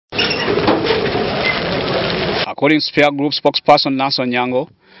According to Spear Group spokesperson Nancy Onyango,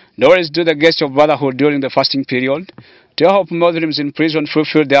 they always do the guest of brotherhood during the fasting period to help Muslims in prison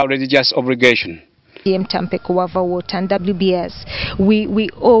fulfill their religious obligation. Water and WBS, we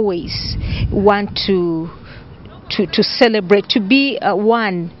always want to celebrate, to be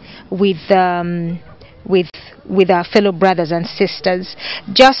one with our fellow brothers and sisters,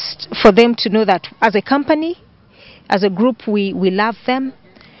 just for them to know that as a company, as a group, we love them.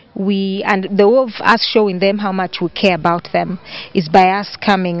 And the way of us showing them how much we care about them is by us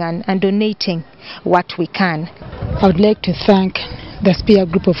coming and donating what we can. I would like to thank the Spear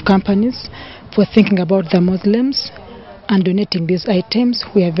Group of companies for thinking about the Muslims and donating these items.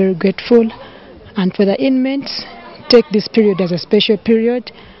 We are very grateful. And for the inmates, take this period as a special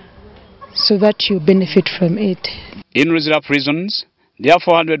period so that you benefit from it. In Rizla prisons, there are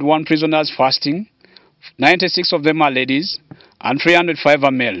 401 prisoners fasting. 96 of them are ladies and 305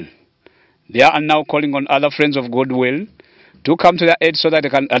 are male. They are now calling on other friends of goodwill to come to their aid so that they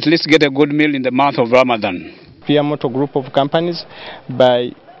can at least get a good meal in the month of Ramadan. Spear Motor Group of companies, by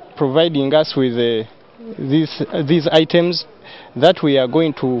providing us with these items that we are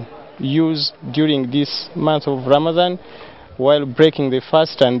going to use during this month of Ramadan while breaking the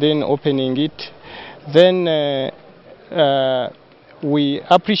fast and then opening it, then we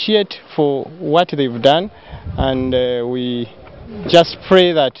appreciate for what they've done, and we just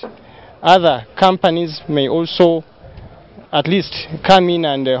pray that other companies may also at least come in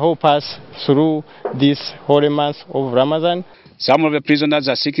and help us through this holy month of Ramadan. Some of the prisoners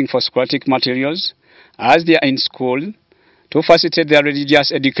are seeking for scholastic materials as they are in school to facilitate their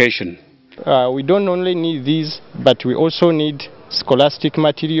religious education. We don't only need these, but we also need scholastic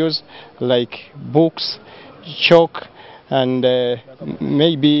materials like books, chalk, and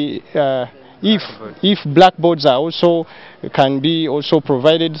maybe if blackboards are also can be also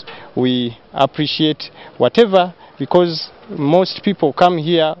provided, we appreciate whatever, because most people come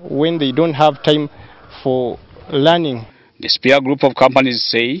here when they don't have time for learning. The Spear Group of companies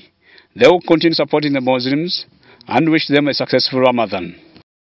say they will continue supporting the Muslims and wish them a successful Ramadan.